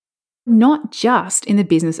Not just in the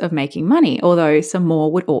business of making money, although some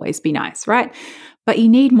more would always be nice, right? But you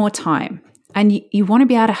need more time and you want to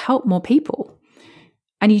be able to help more people.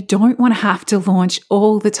 And you don't want to have to launch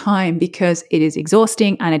all the time because it is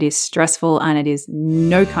exhausting and it is stressful and it is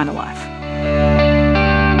no kind of life.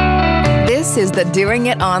 This is the Doing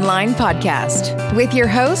It Online podcast with your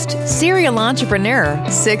host, serial entrepreneur,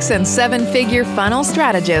 6- and 7-figure funnel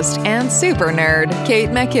strategist, and super nerd, Kate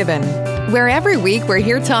McKibben. Where every week we're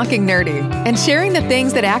here talking nerdy and sharing the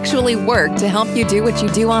things that actually work to help you do what you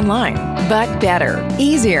do online, but better,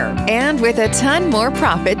 easier, and with a ton more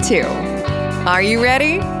profit too. Are you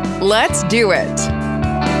ready? Let's do it.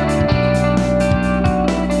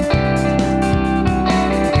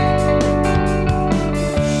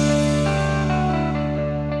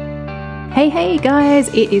 Hey guys,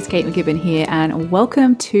 it is Kate McKibben here and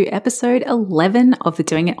welcome to episode 11 of the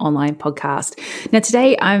Doing It Online podcast. Now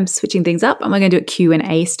today I'm switching things up. I'm going to do it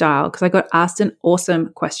Q&A style because I got asked an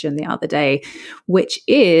awesome question the other day, which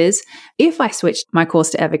is if I switched my course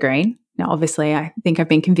to Evergreen. Now obviously I think I've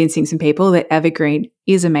been convincing some people that Evergreen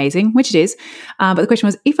is amazing, which it is. But the question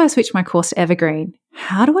was, if I switch my course to Evergreen,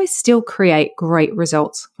 how do I still create great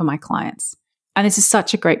results for my clients? And this is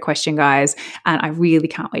such a great question, guys, and I really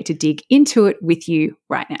can't wait to dig into it with you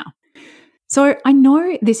right now. So I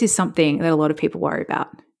know this is something that a lot of people worry about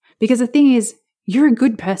because the thing is, you're a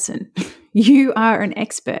good person. You are an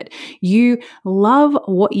expert. You love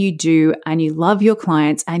what you do and you love your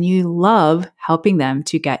clients and you love helping them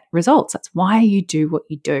to get results. That's why you do what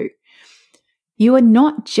you do. You are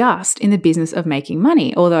not just in the business of making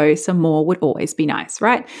money, although some more would always be nice,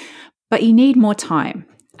 right? But you need more time.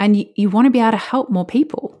 And you want to be able to help more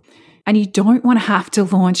people. And you don't want to have to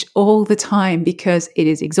launch all the time because it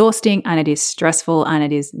is exhausting and it is stressful and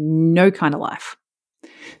it is no kind of life.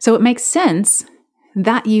 So it makes sense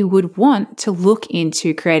that you would want to look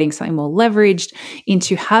into creating something more leveraged,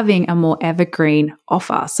 into having a more evergreen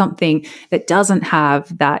offer, something that doesn't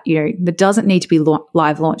have that, that doesn't need to be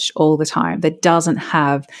live launched all the time, that doesn't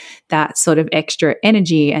have that sort of extra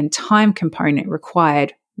energy and time component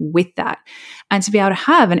required with that. And to be able to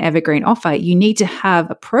have an evergreen offer, you need to have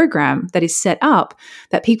a program that is set up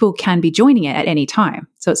that people can be joining it at any time.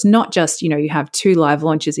 So it's not just, you have 2 live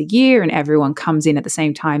launches a year and everyone comes in at the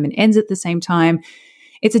same time and ends at the same time.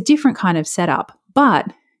 It's a different kind of setup,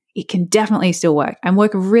 but it can definitely still work and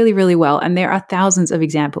work really, really well. And there are thousands of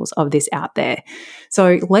examples of this out there.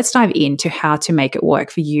 So let's dive into how to make it work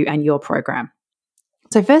for you and your program.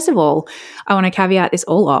 So first of all, I want to caveat this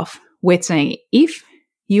all off with saying, if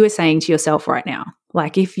you are saying to yourself right now,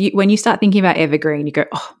 like when you start thinking about Evergreen, you go,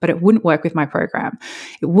 oh, but it wouldn't work with my program.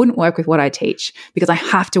 It wouldn't work with what I teach because I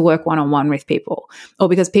have to work one-on-one with people, or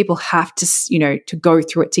because people have to, to go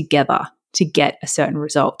through it together to get a certain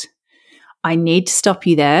result. I need to stop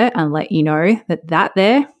you there and let you know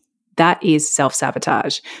that is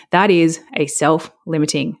self-sabotage. That is a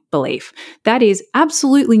self-limiting belief. That is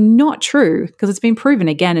absolutely not true because it's been proven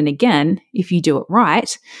again and again. If you do it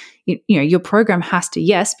right, your program has to,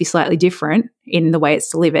 yes, be slightly different in the way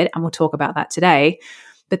it's delivered, and we'll talk about that today.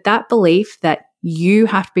 But that belief that you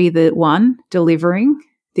have to be the one delivering,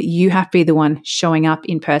 that you have to be the one showing up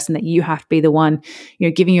in person, that you have to be the one,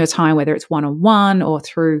 giving your time, whether it's one-on-one or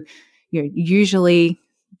through, usually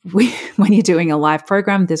when you're doing a live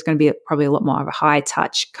program, there's going to be probably a lot more of a high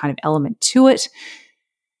touch kind of element to it.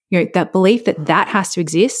 That belief that has to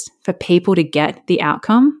exist for people to get the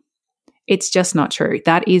outcome, it's just not true.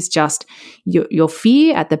 That is just your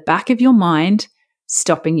fear at the back of your mind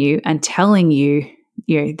stopping you and telling you,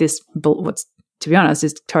 this, what's, to be honest,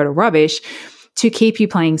 is total rubbish, to keep you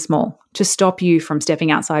playing small, to stop you from stepping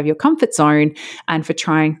outside of your comfort zone and for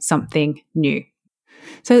trying something new.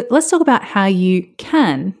 So let's talk about how you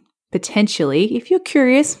can potentially, if you're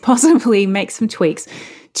curious, possibly make some tweaks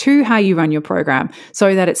to how you run your program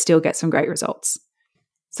so that it still gets some great results.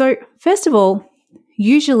 So first of all,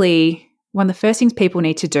 usually one of the first things people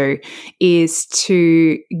need to do is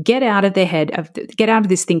to get out of their head, get out of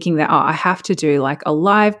this thinking that, I have to do like a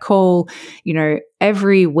live call,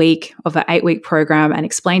 every week of an 8-week program and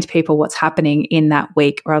explain to people what's happening in that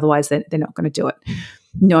week, or otherwise they're not going to do it.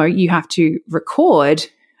 No, you have to record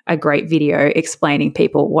a great video explaining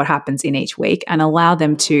people what happens in each week and allow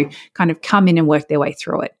them to kind of come in and work their way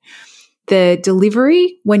through it. The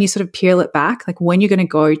delivery, when you sort of peel it back, like when you're going to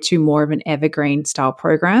go to more of an evergreen style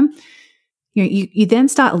program, you then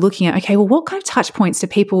start looking at, okay, well, what kind of touch points do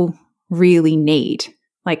people really need?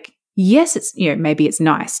 Like, yes, it's, maybe it's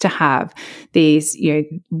nice to have these,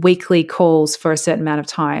 weekly calls for a certain amount of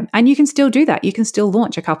time. And you can still do that. You can still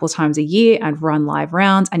launch a couple of times a year and run live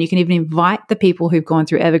rounds. And you can even invite the people who've gone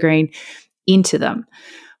through Evergreen into them.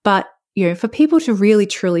 But for people to really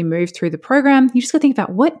truly move through the program, you just got to think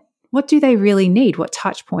about what do they really need? What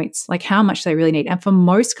touch points, like how much they really need. And for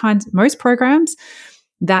most programs,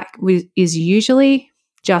 that is usually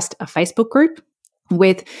just a Facebook group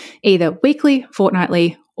with either weekly,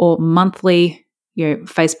 fortnightly, or monthly,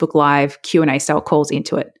 Facebook Live Q&A style calls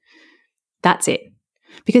into it. That's it.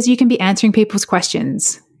 Because you can be answering people's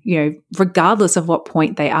questions, regardless of what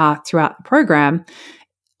point they are throughout the program,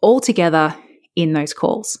 all together in those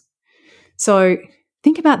calls. So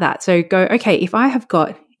think about that. So go, okay, if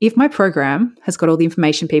my program has got all the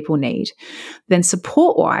information people need, then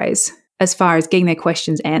support-wise, as far as getting their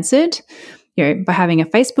questions answered, by having a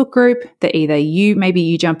Facebook group that either maybe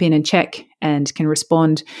you jump in and check and can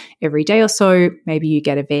respond every day or so. Maybe you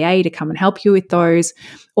get a VA to come and help you with those.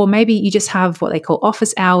 Or maybe you just have what they call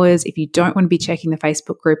office hours. If you don't want to be checking the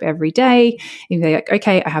Facebook group every day, and they're like,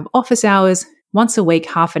 okay, I have office hours. Once a week,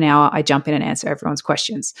 half an hour, I jump in and answer everyone's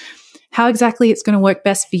questions. How exactly it's going to work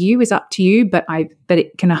best for you is up to you, but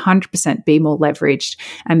it can 100% be more leveraged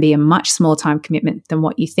and be a much smaller time commitment than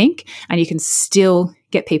what you think, and you can still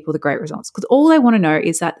get people the great results. Because all they want to know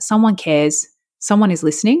is that someone cares, someone is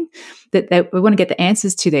listening, that they want to get the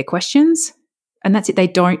answers to their questions, and that's it. They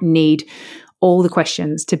don't need all the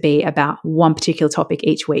questions to be about one particular topic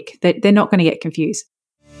each week. They're not going to get confused.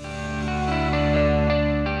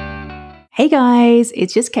 Hey guys,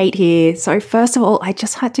 it's just Kate here. So first of all, I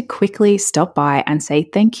just had to quickly stop by and say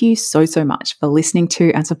thank you so much for listening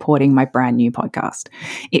to and supporting my brand new podcast.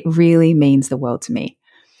 It really means the world to me.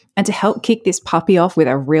 And to help kick this puppy off with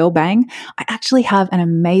a real bang, I actually have an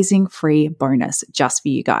amazing free bonus just for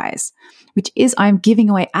you guys, which is I'm giving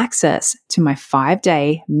away access to my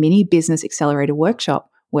 5-day mini business accelerator workshop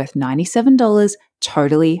worth $97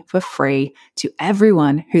 totally for free to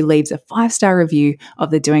everyone who leaves a 5-star review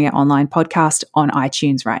of the Doing It Online podcast on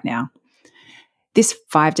iTunes right now. This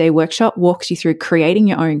 5-day workshop walks you through creating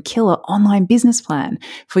your own killer online business plan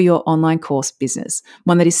for your online course business,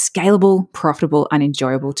 one that is scalable, profitable, and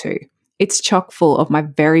enjoyable too. It's chock full of my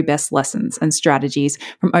very best lessons and strategies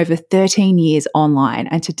from over 13 years online,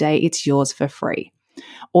 and today it's yours for free.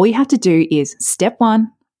 All you have to do is step 1,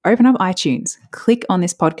 open up iTunes, click on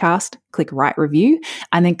this podcast, click write review,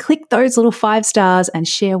 and then click those little 5 stars and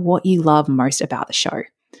share what you love most about the show.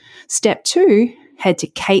 Step 2, head to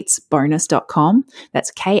katesbonus.com.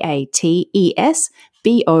 That's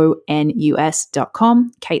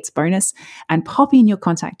KATESBONUS.com, Kate's Bonus, and pop in your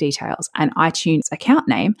contact details and iTunes account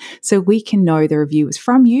name so we can know the review is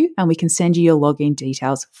from you and we can send you your login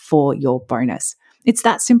details for your bonus. It's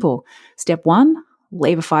that simple. Step 1,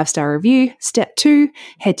 leave a 5-star review. Step 2,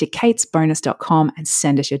 head to katesbonus.com and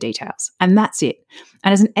send us your details. And that's it.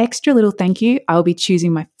 And as an extra little thank you, I'll be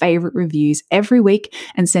choosing my favorite reviews every week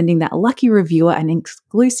and sending that lucky reviewer an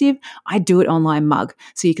exclusive I Do It Online mug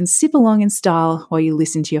so you can sip along in style while you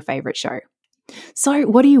listen to your favorite show. So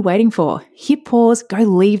what are you waiting for? Hit pause, go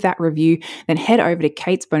leave that review, then head over to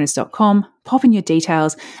katesbonus.com, pop in your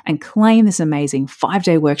details, and claim this amazing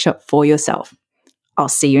 5-day workshop for yourself. I'll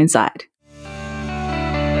see you inside.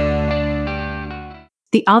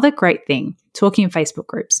 The other great thing, talking in Facebook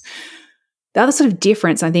groups, the other sort of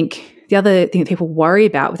difference, I think, the other thing that people worry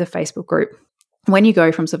about with a Facebook group, when you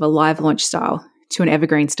go from sort of a live launch style to an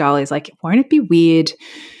evergreen style is like, won't it be weird?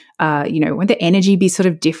 Won't the energy be sort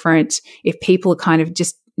of different if people are kind of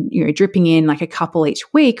just, dripping in like a couple each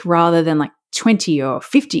week rather than like 20 or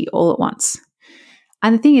 50 all at once?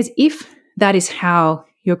 And the thing is, if that is how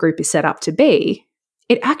your group is set up to be,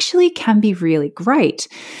 it actually can be really great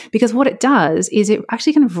because what it does is it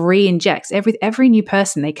actually kind of re-injects every new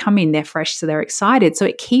person. They come in, they're fresh, so they're excited. So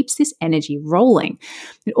it keeps this energy rolling.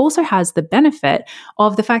 It also has the benefit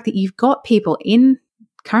of the fact that you've got people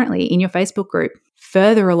currently in your Facebook group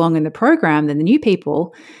further along in the program than the new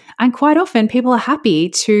people. And quite often people are happy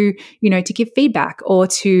to give feedback or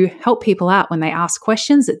to help people out when they ask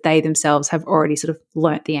questions that they themselves have already sort of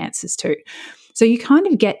learnt the answers to. So you kind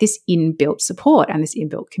of get this inbuilt support and this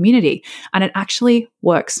inbuilt community, and it actually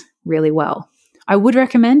works really well. I would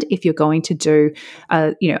recommend if you're going to do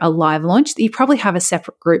a live launch that you probably have a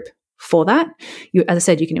separate group for that. As I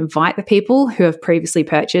said, you can invite the people who have previously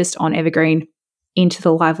purchased on Evergreen into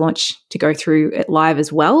the live launch to go through it live as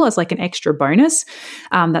well as like an extra bonus.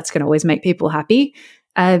 That's going to always make people happy.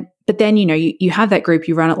 But then, you have that group,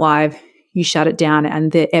 you run it live, you shut it down,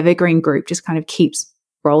 and the Evergreen group just kind of keeps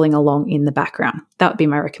rolling along in the background. That would be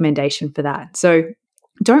my recommendation for that. So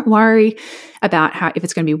don't worry about if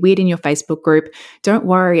it's going to be weird in your Facebook group. Don't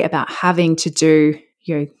worry about having to do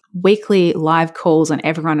weekly live calls and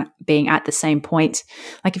everyone being at the same point.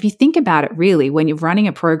 Like if you think about it really, when you're running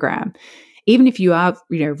a program, even if you are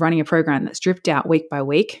running a program that's dripped out week by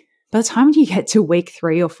week, by the time you get to week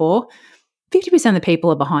 3 or 4, 50% of the people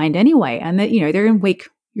are behind anyway. And that, you're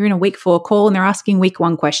in a week 4 call and they're asking week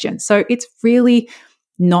 1 questions. So it's really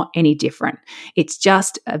not any different. It's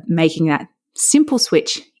just making that simple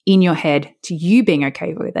switch in your head to you being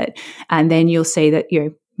okay with it. And then you'll see that,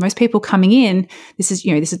 most people coming in,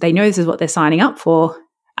 they know this is what they're signing up for.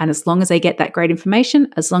 And as long as they get that great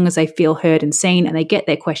information, as long as they feel heard and seen and they get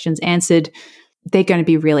their questions answered, they're going to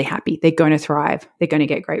be really happy. They're going to thrive. They're going to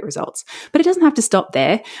get great results. But it doesn't have to stop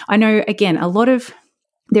there. I know, again,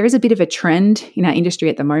 there is a bit of a trend in our industry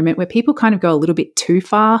at the moment where people kind of go a little bit too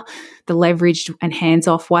far, the leveraged and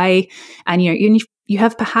hands-off way. And, you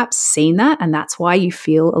have perhaps seen that, and that's why you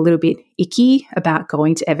feel a little bit icky about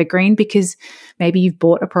going to Evergreen, because maybe you've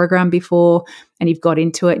bought a program before and you've got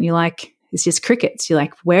into it and you're like, it's just crickets. You're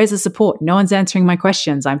like, where's the support? No one's answering my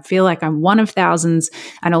questions. I feel like I'm one of thousands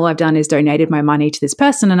and all I've done is donated my money to this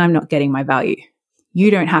person and I'm not getting my value.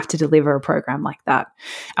 You don't have to deliver a program like that.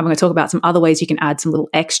 I'm going to talk about some other ways you can add some little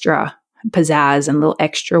extra pizzazz and little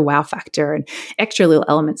extra wow factor and extra little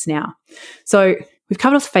elements now. So we've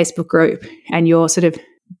covered off the Facebook group and your sort of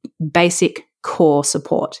basic core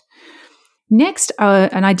support. Next,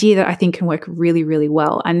 an idea that I think can work really, really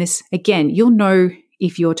well. And this, again, you'll know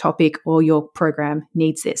if your topic or your program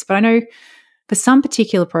needs this. But I know for some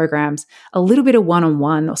particular programs, a little bit of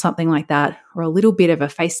one-on-one or something like that, or a little bit of a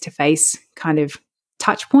face-to-face kind of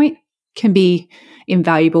touch point can be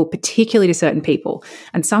invaluable, particularly to certain people.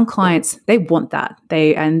 And some clients, they want that.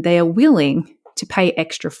 They are willing to pay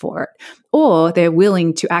extra for it, or they're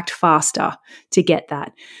willing to act faster to get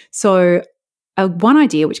that. So one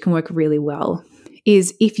idea which can work really well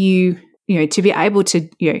is if to be able to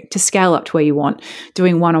scale up to where you want,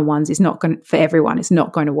 doing one-on-ones is not going for everyone, is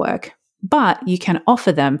not going to work. But you can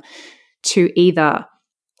offer them to either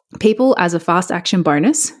people as a fast action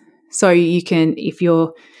bonus. So you can, if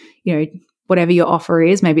you're, whatever your offer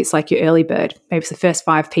is, maybe it's like your early bird, maybe it's the first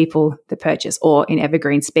 5 people that purchase, or in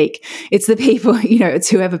Evergreen speak, it's the people, it's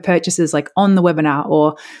whoever purchases like on the webinar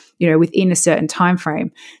or, within a certain time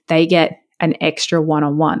frame, they get an extra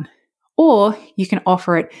one-on-one. Or you can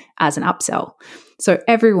offer it as an upsell. So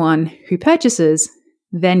everyone who purchases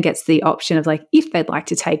then gets the option of like, if they'd like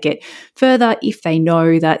to take it further, if they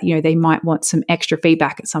know that, they might want some extra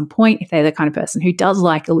feedback at some point, if they're the kind of person who does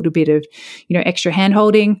like a little bit of, extra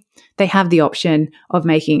hand-holding, they have the option of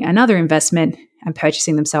making another investment and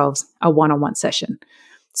purchasing themselves a one-on-one session.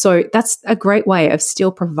 So that's a great way of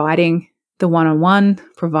still providing the one-on-one,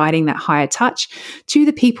 providing that higher touch to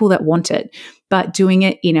the people that want it, but doing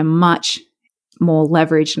it in a much more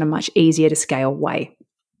leveraged and a much easier to scale way.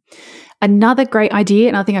 Another great idea,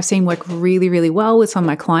 and I think I've seen work really, really well with some of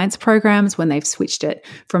my clients' programs when they've switched it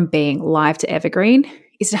from being live to Evergreen,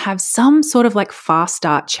 is to have some sort of like fast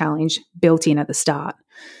start challenge built in at the start.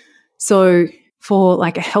 So for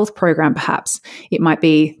like a health program, perhaps it might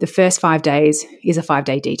be the first 5 days is a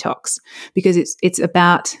 5-day detox, because it's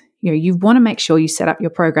about, you want to make sure you set up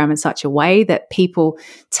your program in such a way that people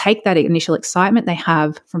take that initial excitement they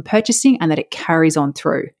have from purchasing and that it carries on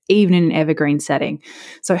through, even in an evergreen setting.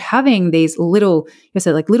 So having these little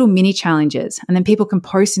mini challenges, and then people can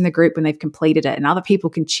post in the group when they've completed it and other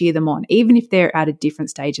people can cheer them on, even if they're at a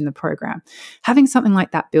different stage in the program. Having something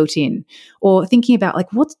like that built in, or thinking about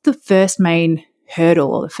like, what's the first main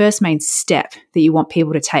hurdle or the first main step that you want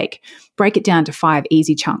people to take, break it down to 5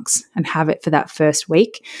 easy chunks and have it for that first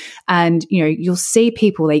week. And, you'll see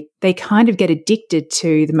people, they kind of get addicted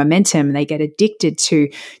to the momentum, and they get addicted to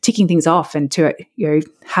ticking things off and to,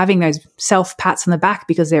 having those self pats on the back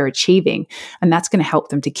because they're achieving. And that's going to help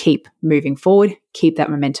them to keep moving forward, keep that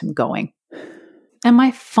momentum going. And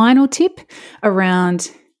my final tip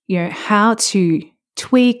around, how to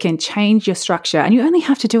tweak and change your structure, and you only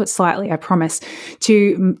have to do it slightly, I promise,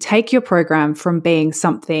 to take your program from being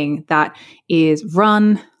something that is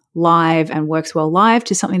run live and works well live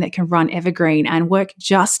to something that can run evergreen and work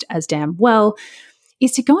just as damn well,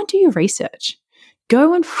 is to go and do your research.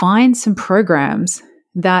 Go and find some programs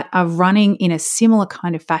that are running in a similar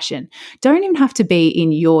kind of fashion. Don't even have to be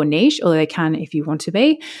in your niche, although they can if you want to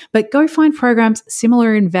be, but go find programs,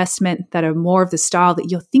 similar investment, that are more of the style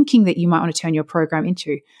that you're thinking that you might want to turn your program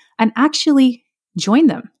into, and actually join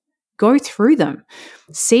them. Go through them,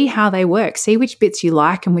 see how they work, see which bits you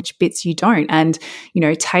like and which bits you don't, and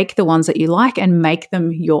take the ones that you like and make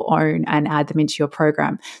them your own and add them into your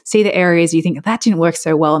program. See the areas you think that didn't work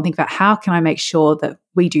so well and think about, how can I make sure that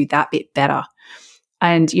we do that bit better?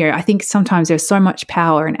 And, I think sometimes there's so much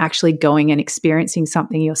power in actually going and experiencing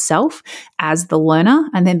something yourself as the learner,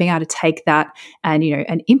 and then being able to take that and,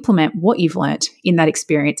 and implement what you've learned in that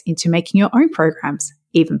experience into making your own programs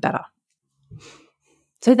even better.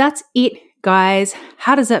 So that's it, guys.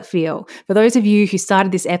 How does that feel? For those of you who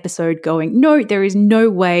started this episode going, no, there is no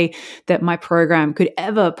way that my program could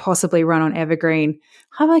ever possibly run on Evergreen.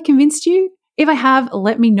 Have I convinced you? If I have,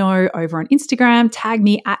 let me know over on Instagram, tag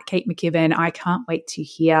me at Kate McKibben. I can't wait to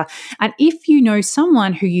hear. And if you know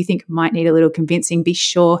someone who you think might need a little convincing, be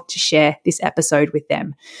sure to share this episode with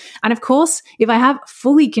them. And of course, if I have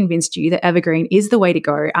fully convinced you that Evergreen is the way to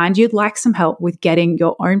go and you'd like some help with getting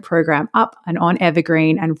your own program up and on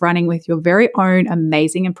Evergreen and running with your very own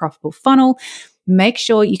amazing and profitable funnel, make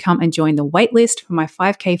sure you come and join the waitlist for my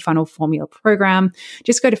 5K Funnel Formula program.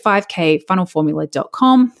 Just go to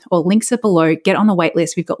 5kfunnelformula.com or links are below. Get on the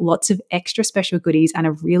waitlist. We've got lots of extra special goodies and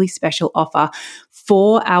a really special offer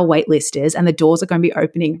for our waitlisters, and the doors are going to be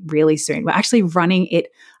opening really soon. We're actually running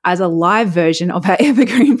it as a live version of our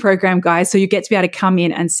Evergreen program, guys, so you get to be able to come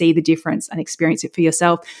in and see the difference and experience it for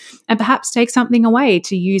yourself and perhaps take something away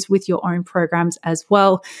to use with your own programs as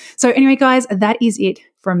well. So anyway, guys, that is it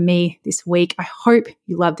from me this week. I hope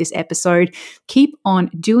you love this episode. Keep on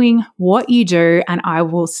doing what you do, and I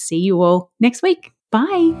will see you all next week.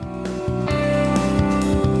 Bye.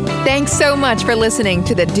 Thanks so much for listening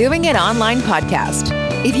to the Doing It Online podcast.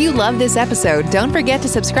 If you love this episode, don't forget to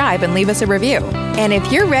subscribe and leave us a review. And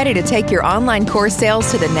if you're ready to take your online course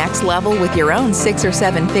sales to the next level with your own 6 or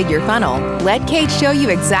 7 figure funnel, let Kate show you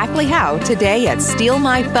exactly how today at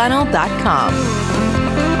stealmyfunnel.com.